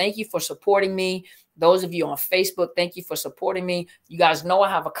being here. Thank you for supporting me. Those of you on Facebook, thank you for supporting me. You guys know I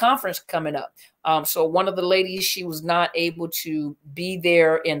have a conference coming up. So one of the ladies, she was not able to be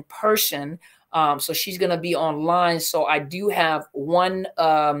there in person. So she's going to be online. So I do have one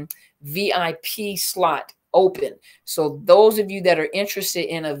VIP slot open. So those of you that are interested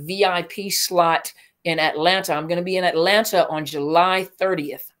in a VIP slot in Atlanta, I'm going to be in Atlanta on July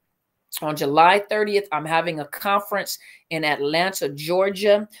 30th. On July 30th, I'm having a conference in Atlanta,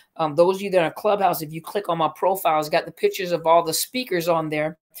 Georgia. Those of you that are in Clubhouse, if you click on my profile, it's got the pictures of all the speakers on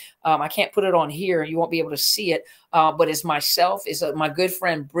there. I can't put it on here. You won't be able to see it, but it's myself. It's my good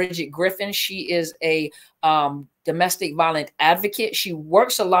friend, Bridget Griffin. She is a domestic violence advocate. She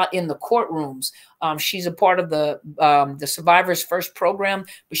works a lot in the courtrooms. She's a part of the Survivors First program,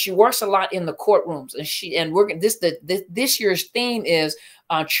 but she works a lot in the courtrooms. And we're this year's theme is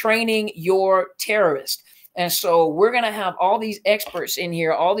training your terrorist. And so we're going to have all these experts in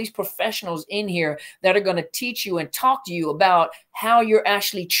here, all these professionals in here that are going to teach you and talk to you about how you're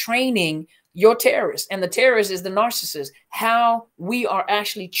actually training your terrorist. And the terrorist is the narcissist. How we are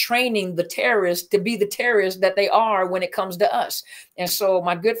actually training the terrorists to be the terrorists that they are when it comes to us. And so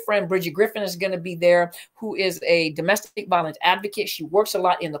my good friend Bridget Griffin is going to be there, who is a domestic violence advocate. She works a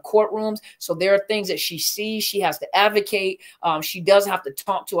lot in the courtrooms. So there are things that she sees. She has to advocate. She does have to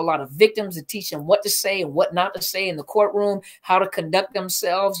talk to a lot of victims to teach them what to say and what not to say in the courtroom, how to conduct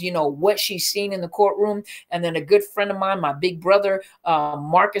themselves, you know, what she's seen in the courtroom. And then a good friend of mine, my big brother,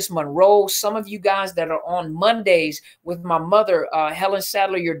 Marcus Monroe. Some of you guys that are on Mondays with my mother, Helen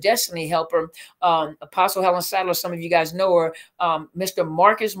Sadler, your destiny helper, Apostle Helen Sadler, some of you guys know her, Mr.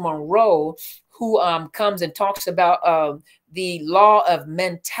 Marcus Monroe, who comes and talks about the law of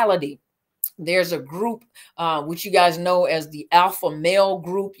mentality. There's a group, which you guys know as the alpha male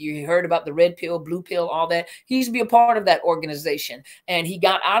group. You heard about the red pill, blue pill, all that. He used to be a part of that organization, and he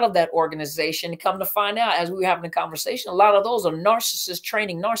got out of that organization. And come to find out, as we were having a conversation, a lot of those are narcissists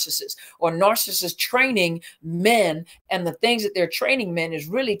training narcissists, or narcissists training men. And the things that they're training men is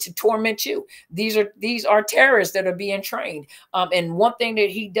really to torment you. These are terrorists that are being trained. And one thing that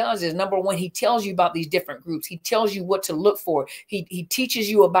he does is, number one, he tells you about these different groups. He tells you what to look for. He teaches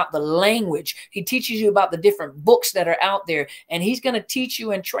you about the language. He teaches you about the different books that are out there, and he's going to teach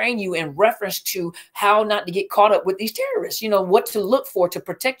you and train you in reference to how not to get caught up with these terrorists, you know, what to look for to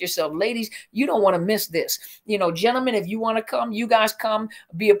protect yourself. Ladies, you don't want to miss this. You know, gentlemen, if you want to come, you guys come,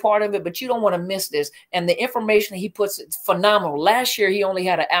 be a part of it, but you don't want to miss this. And the information he puts, it's phenomenal. Last year, he only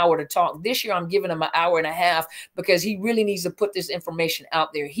had an hour to talk. This year, I'm giving him an hour and a half because he really needs to put this information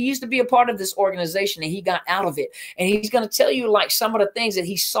out there. He used to be a part of this organization, and he got out of it. And he's going to tell you like some of the things that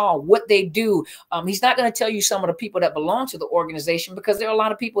he saw, what they do. He's not going to tell you some of the people that belong to the organization, because there are a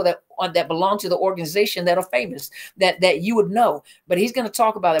lot of people that belong to the organization that are famous that you would know. But he's going to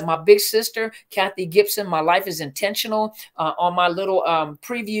talk about it. My big sister, Kathy Gibson, My Life is Intentional, on my little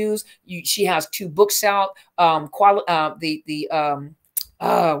previews. She has 2 books out. What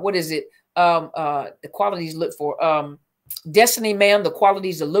is it? The qualities look for. Destiny Man, the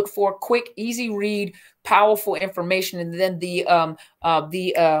qualities to look for, quick, easy read, powerful information. And then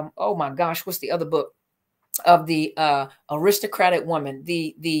oh my gosh, what's the other book of the aristocratic woman?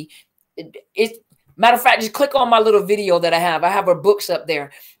 Matter of fact, just click on my little video that I have. I have her books up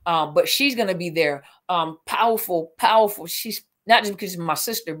there, but she's going to be there. Powerful, powerful. She's not just because she's my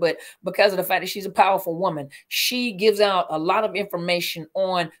sister, but because of the fact that she's a powerful woman. She gives out a lot of information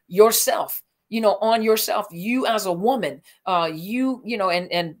on yourself. On yourself, you as a woman,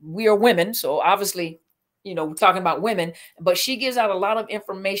 and we are women. So obviously, we're talking about women, but she gives out a lot of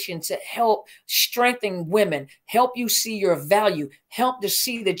information to help strengthen women, help you see your value, help to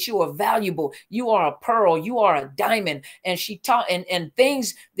see that you are valuable. You are a pearl, you are a diamond. And she taught and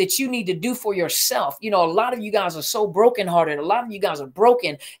things that you need to do for yourself. A lot of you guys are so brokenhearted. A lot of you guys are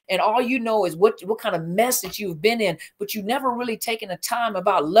broken. And all you know is what kind of mess that you've been in, but you've never really taken the time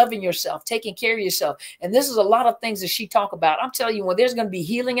about loving yourself, taking care of yourself. And this is a lot of things that she talk about. I'm telling you, when there's going to be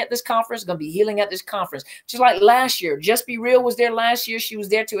healing at this conference, going to be healing at this conference. Just like last year, Just Be Real was there last year. She was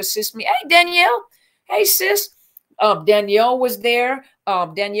there to assist me. Hey, Danielle. Hey, sis. Danielle was there.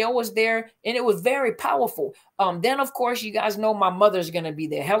 And it was very powerful. Then, of course, you guys know my mother's going to be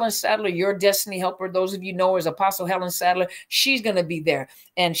there. Helen Sadler, your destiny helper. Those of you know her as Apostle Helen Sadler. She's going to be there.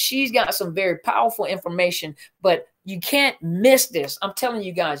 And she's got some very powerful information, but you can't miss this. I'm telling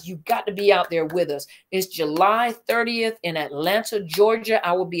you guys, you got to be out there with us. It's July 30th in Atlanta, Georgia.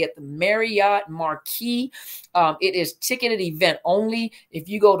 I will be at the Marriott Marquis. It is ticketed event only. If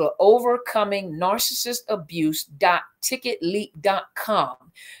you go to overcomingnarcissistabuse.ticketleap.com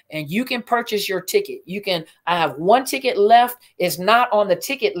and you can purchase your ticket. I have one ticket left. It's not on the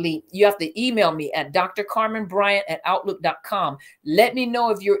ticket leap. You have to email me at drcarmenbryant@outlook.com. Let me know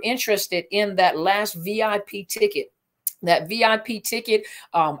if you're interested in that last VIP ticket. That VIP ticket,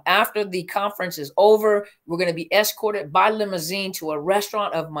 after the conference is over, we're going to be escorted by limousine to a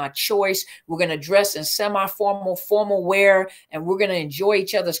restaurant of my choice. We're going to dress in semi-formal, formal wear, and we're going to enjoy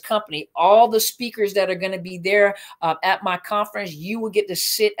each other's company. All the speakers that are going to be there at my conference, you will get to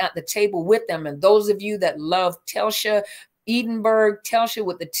sit at the table with them. And those of you that love Telsha Edenberg, Telsha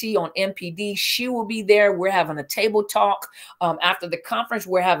with the T on MPD, she will be there. We're having a table talk after the conference.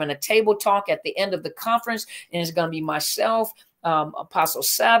 We're having a table talk at the end of the conference, and it's going to be myself, Apostle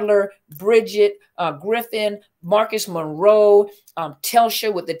Sadler, Bridget Griffin, Marcus Monroe,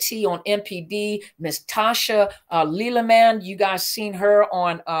 Telsha with the T on MPD, Miss Tasha Leelaman. You guys seen her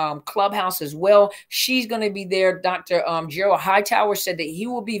on Clubhouse as well. She's going to be there. Dr. Gerald Hightower said that he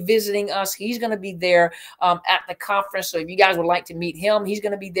will be visiting us. He's going to be there at the conference. So if you guys would like to meet him, he's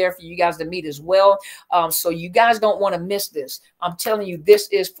going to be there for you guys to meet as well. So you guys don't want to miss this. I'm telling you, this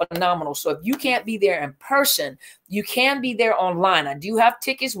is phenomenal. So if you can't be there in person, you can be there online. I do have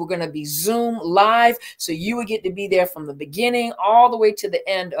tickets. We're going to be Zoom live. So you would get to be there from the beginning all the way to the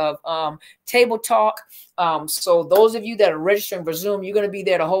end of Table Talk. So those of you that are registering for Zoom, you're going to be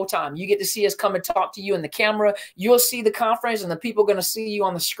there the whole time. You get to see us come and talk to you in the camera. You'll see the conference and the people are going to see you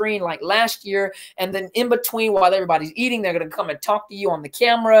on the screen like last year. And then in between, while everybody's eating, they're going to come and talk to you on the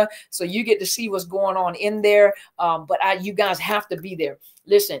camera. So you get to see what's going on in there. But you guys have to be there.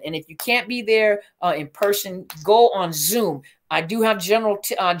 Listen, and if you can't be there in person, go on Zoom. I do have general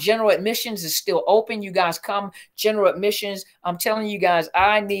admissions is still open. You guys come, general admissions. I'm telling you guys,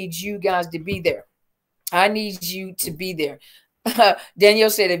 I need you guys to be there. I need you to be there. Danielle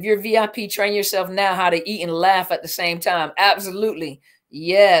said, if you're VIP, train yourself now how to eat and laugh at the same time. Absolutely.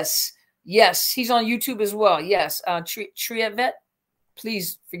 Yes. Yes. He's on YouTube as well. Yes. Triavet,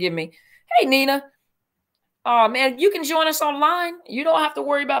 please forgive me. Hey, Nina. Oh, man, you can join us online. You don't have to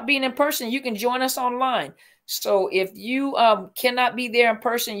worry about being in person. You can join us online. So if you cannot be there in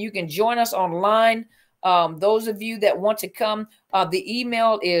person, you can join us online. Those of you that want to come, the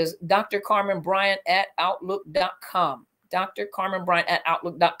email is drcarmenbryant@outlook.com.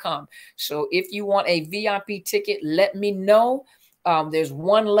 drcarmenbryant@outlook.com. So if you want a VIP ticket, let me know. There's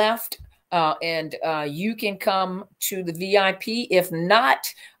one left. And you can come to the VIP. If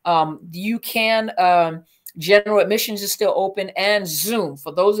not, you can... general admissions is still open, and Zoom.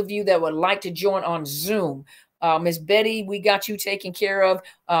 For those of you that would like to join on Zoom, Miss Betty, we got you taken care of.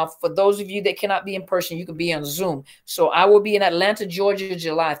 For those of you that cannot be in person, you can be on Zoom. So I will be in Atlanta, Georgia,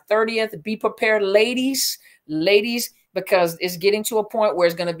 July 30th. Be prepared, ladies, because it's getting to a point where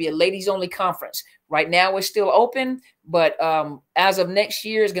it's going to be a ladies only conference. Right now it's still open, but as of next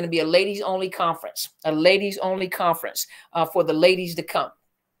year, it's going to be a ladies only conference, for the ladies to come.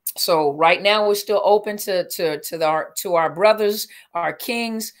 So right now we're still open to our brothers, our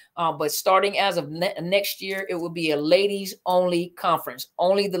kings, but starting as of next year, it will be a ladies only conference.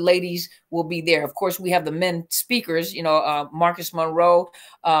 Only the ladies will be there. Of course, we have the men speakers, Marcus Monroe,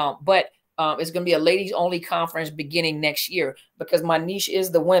 but It's going to be a ladies only conference beginning next year because my niche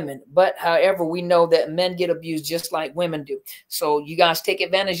is the women. But however, we know that men get abused just like women do. So you guys take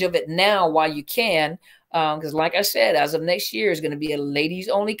advantage of it now while you can. Because like I said, as of next year is going to be a ladies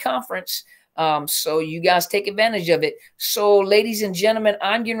only conference. So you guys take advantage of it. So ladies and gentlemen,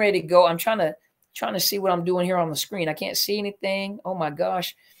 I'm getting ready to go. I'm trying to see what I'm doing here on the screen. I can't see anything. Oh my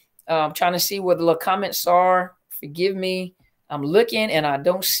gosh. I'm trying to see where the little comments are. Forgive me. I'm looking and I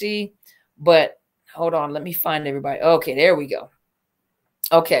don't see. But hold on, let me find everybody. Okay, there we go.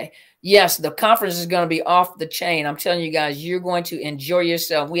 Okay. Yes, the conference is going to be off the chain. I'm telling you guys, you're going to enjoy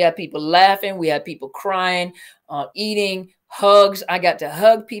yourself. We had people laughing. We had people crying, eating, hugs. I got to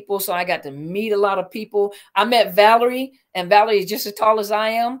hug people, so I got to meet a lot of people. I met Valerie, and Valerie is just as tall as I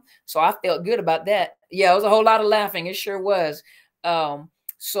am, so I felt good about that. Yeah, it was a whole lot of laughing. It sure was.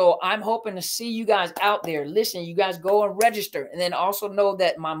 So I'm hoping to see you guys out there. Listen, you guys go and register. And then also know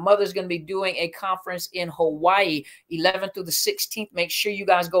that my mother's going to be doing a conference in Hawaii, 11th through the 16th. Make sure you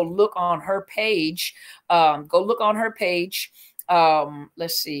guys go look on her page. Go look on her page.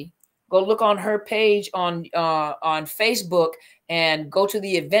 Let's see. Go look on her page on Facebook and go to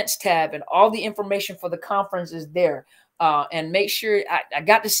the events tab, and all the information for the conference is there. And make sure I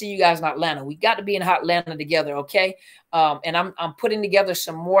got to see you guys in Atlanta. We got to be in Atlanta together, okay? And I'm putting together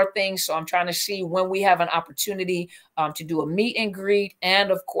some more things. So I'm trying to see when we have an opportunity to do a meet and greet.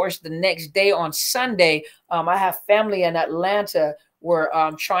 And of course, the next day on Sunday, I have family in Atlanta where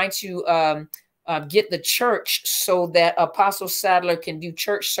I'm trying to get the church so that Apostle Sadler can do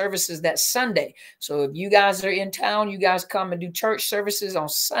church services that Sunday. So if you guys are in town, you guys come and do church services on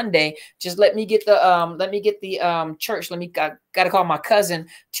Sunday. Just let me get the church. Got to call my cousin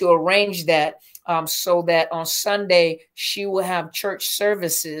to arrange that so that on Sunday she will have church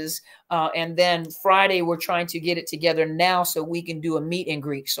services. And then Friday, we're trying to get it together now so we can do a meet and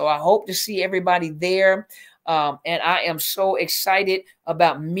greet. So I hope to see everybody there. And I am so excited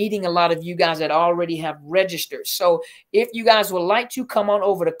about meeting a lot of you guys that already have registered. So if you guys would like to come on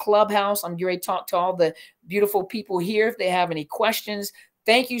over to Clubhouse, I'm going to talk to all the beautiful people here if they have any questions.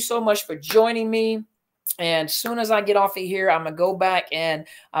 Thank you so much for joining me. And as soon as I get off of here, I'm going to go back and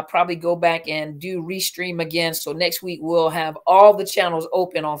I'll probably go back and do restream again. So next week, we'll have all the channels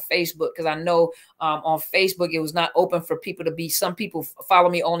open on Facebook, because I know on Facebook, it was not open for people to be. Some people follow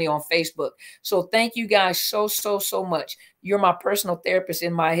me only on Facebook. So thank you guys so much. You're my personal therapist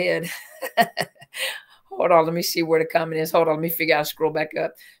in my head. Hold on. Let me see where the comment is. Hold on. Let me figure out, scroll back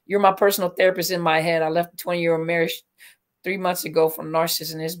up. You're my personal therapist in my head. I left a 20-year marriage 3 months ago from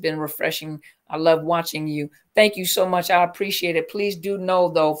narcissist, and it's been refreshing. I love watching you. Thank you so much. I appreciate it. Please do know,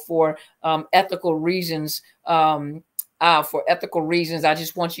 though, for ethical reasons, I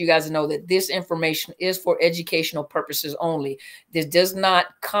just want you guys to know that this information is for educational purposes only. This does not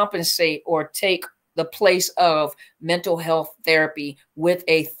compensate or take the place of mental health therapy with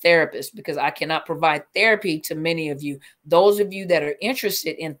a therapist, because I cannot provide therapy to many of you. Those of you that are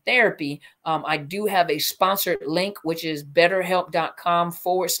interested in therapy, I do have a sponsored link, which is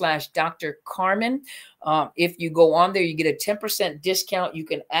betterhelp.com/Dr. Carmen. If you go on there, you get a 10% discount. You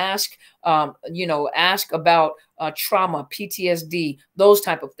can ask, ask about trauma, PTSD, those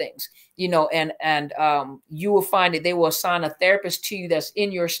type of things, and you will find that they will assign a therapist to you that's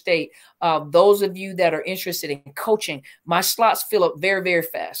in your state. Those of you that are interested in coaching, my slots fill up very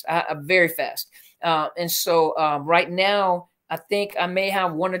fast. Very fast. And so right now, I think I may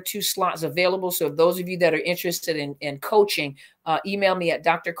have 1 or 2 slots available. So if those of you that are interested in coaching, email me at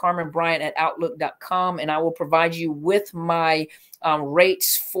drcarmenbryant@outlook.com, and I will provide you with my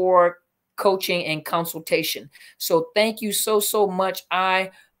rates for coaching and consultation. So thank you so much.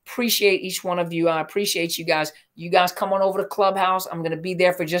 I appreciate each one of you. I appreciate you guys. You guys come on over to Clubhouse. I'm going to be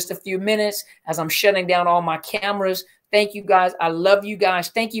there for just a few minutes as I'm shutting down all my cameras. Thank you guys. I love you guys.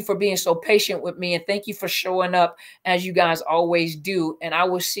 Thank you for being so patient with me, and thank you for showing up as you guys always do. And I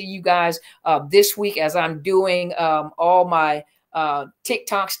will see you guys this week as I'm doing all my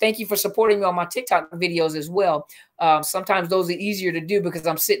TikToks. Thank you for supporting me on my TikTok videos as well. Sometimes those are easier to do because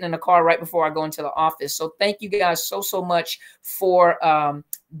I'm sitting in the car right before I go into the office. So thank you guys so much for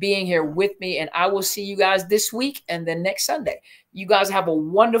being here with me, and I will see you guys this week and then next Sunday. You guys have a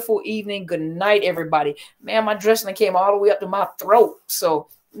wonderful evening. Good night, everybody. Man, my dressing came all the way up to my throat, so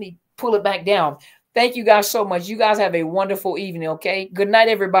let me pull it back down. Thank you guys so much. You guys have a wonderful evening, okay? Good night,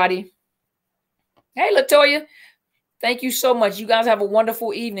 everybody. Hey, Latoya. Thank you so much. You guys have a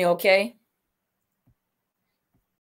wonderful evening, okay?